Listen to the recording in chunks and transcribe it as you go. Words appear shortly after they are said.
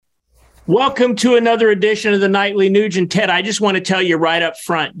Welcome to another edition of the Nightly Nuge. And Ted, I just want to tell you right up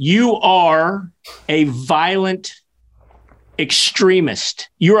front, you are a violent extremist.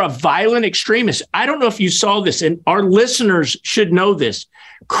 You're a violent extremist. I don't know if you saw this, and our listeners should know this.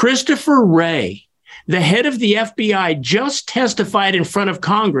 Christopher Wray, the head of the FBI, just testified in front of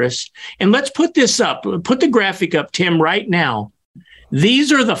Congress. And let's put this up. Put the graphic up, Tim, right now.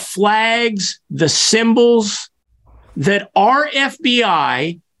 These are the flags, the symbols that our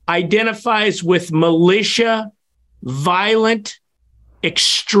FBI identifies with militia, violent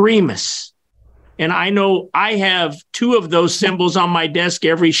extremists. And I know I have two of those symbols on my desk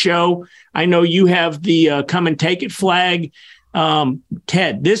every show. I know you have the come and take it flag.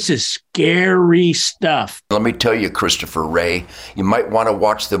 Ted, this is scary stuff. Let me tell you, Christopher Wray, you might want to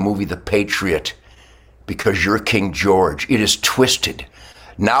watch the movie The Patriot because you're King George. It is twisted.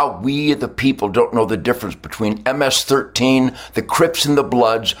 Now we, the people, don't know the difference between MS-13, the Crips and the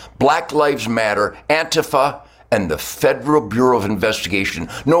Bloods, Black Lives Matter, Antifa, and the Federal Bureau of Investigation.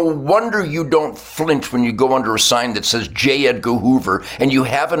 No wonder you don't flinch when you go under a sign that says J. Edgar Hoover and you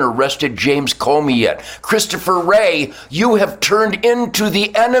haven't arrested James Comey yet. Christopher Wray, you have turned into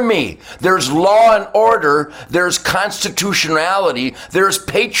the enemy. There's law and order, there's constitutionality, there's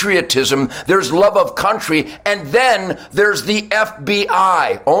patriotism, there's love of country, and then there's the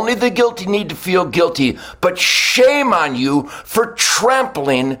FBI. Only the guilty need to feel guilty, but shame on you for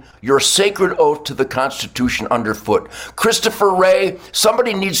trampling your sacred oath to the Constitution underfoot. Christopher Wray,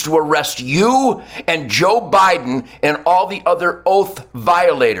 somebody needs to arrest you and Joe Biden and all the other oath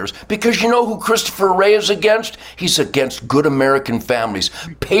violators. Because you know who Christopher Wray is against? He's against good American families,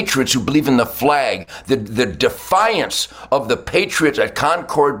 patriots who believe in the flag, the defiance of the patriots at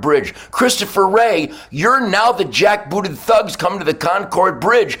Concord Bridge. Christopher Wray, you're now the jackbooted thugs coming to the Concord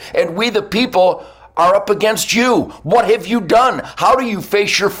Bridge, and we the people are up against you. What have you done? How do you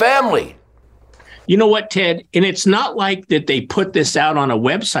face your family? You know what, Ted? And it's not like that they put this out on a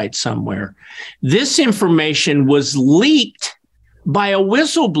website somewhere. This information was leaked by a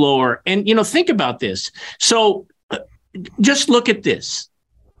whistleblower. And, think about this. So just look at this.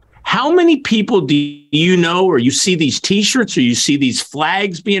 How many people do you know, or you see these T-shirts, or you see these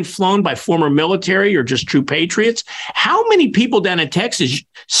flags being flown by former military or just true patriots? How many people down in Texas,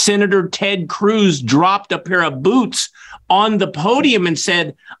 Senator Ted Cruz dropped a pair of boots on the podium and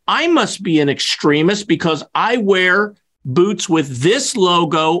said, I must be an extremist because I wear boots with this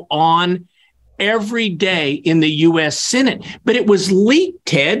logo on every day in the U.S. Senate. But it was leaked,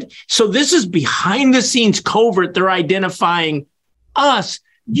 Ted. So this is behind the scenes covert. They're identifying us.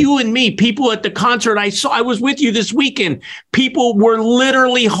 You and me, people at the concert I was with you this weekend. People were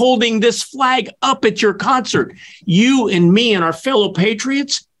literally holding this flag up at your concert. You and me and our fellow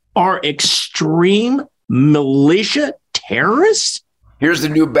patriots are extreme militia terrorists. Here's the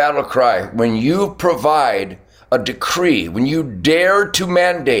new battle cry. When you provide a decree, when you dare to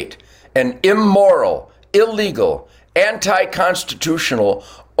mandate an immoral, illegal, anti-constitutional,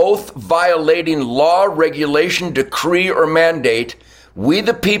 oath-violating law, regulation, decree, or mandate, we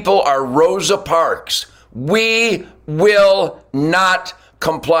the people are Rosa Parks. We will not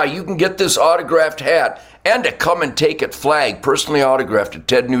comply. You can get this autographed hat and a come and take it flag, personally autographed at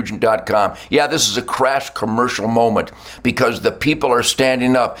tednugent.com. Yeah, this is a crash commercial moment because the people are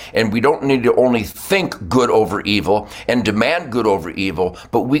standing up, and we don't need to only think good over evil and demand good over evil,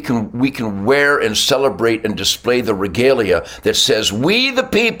 but we can wear and celebrate and display the regalia that says we the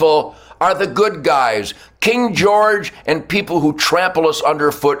people are the good guys. King George and people who trample us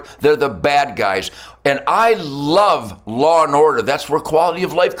underfoot, they're the bad guys. And I love law and order. That's where quality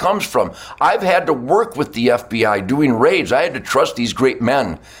of life comes from. I've had to work with the FBI doing raids. I had to trust these great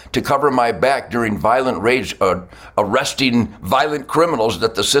men to cover my back during violent raids, arresting violent criminals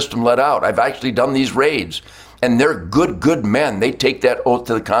that the system let out. I've actually done these raids. And they're good men. They take that oath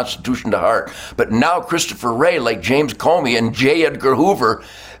to the Constitution to heart. But now Christopher Wray, like James Comey and J. Edgar Hoover,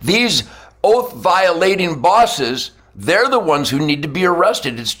 these oath-violating bosses, they're the ones who need to be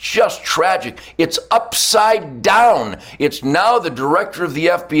arrested. It's just tragic. It's upside down. It's now the director of the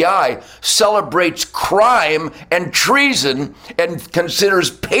FBI celebrates crime and treason and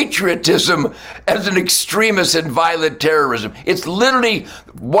considers patriotism as an extremist and violent terrorism. It's literally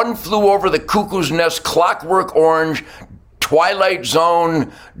One Flew Over the Cuckoo's Nest, Clockwork Orange, Twilight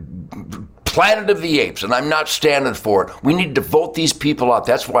Zone, Planet of the Apes, and I'm not standing for it. We need to vote these people out.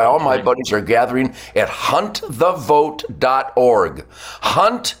 That's why all my buddies are gathering at huntthevote.org.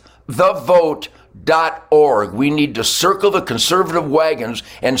 Huntthevote.org. We need to circle the conservative wagons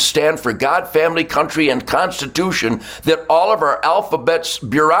and stand for God, family, country, and Constitution that all of our alphabets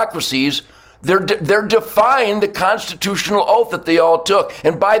bureaucracies, They're defying the constitutional oath that they all took.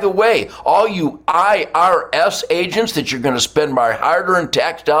 And by the way, all you IRS agents that you're going to spend my hard-earned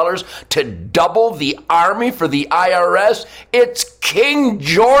tax dollars to double the army for the IRS, it's King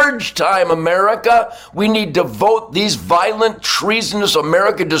George time, America. We need to vote these violent, treasonous,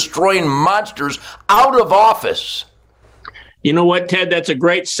 America-destroying monsters out of office. You know what, Ted? That's a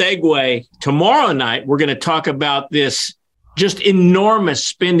great segue. Tomorrow night, we're going to talk about this just enormous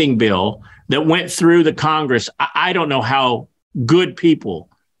spending bill that went through the Congress. I don't know how good people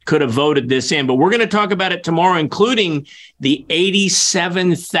could have voted this in, but we're going to talk about it tomorrow, including the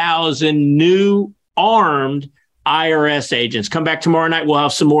 87,000 new armed IRS agents. Come back tomorrow night. We'll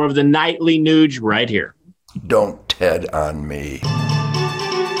have some more of the Nightly Nuge right here. Don't Ted on me.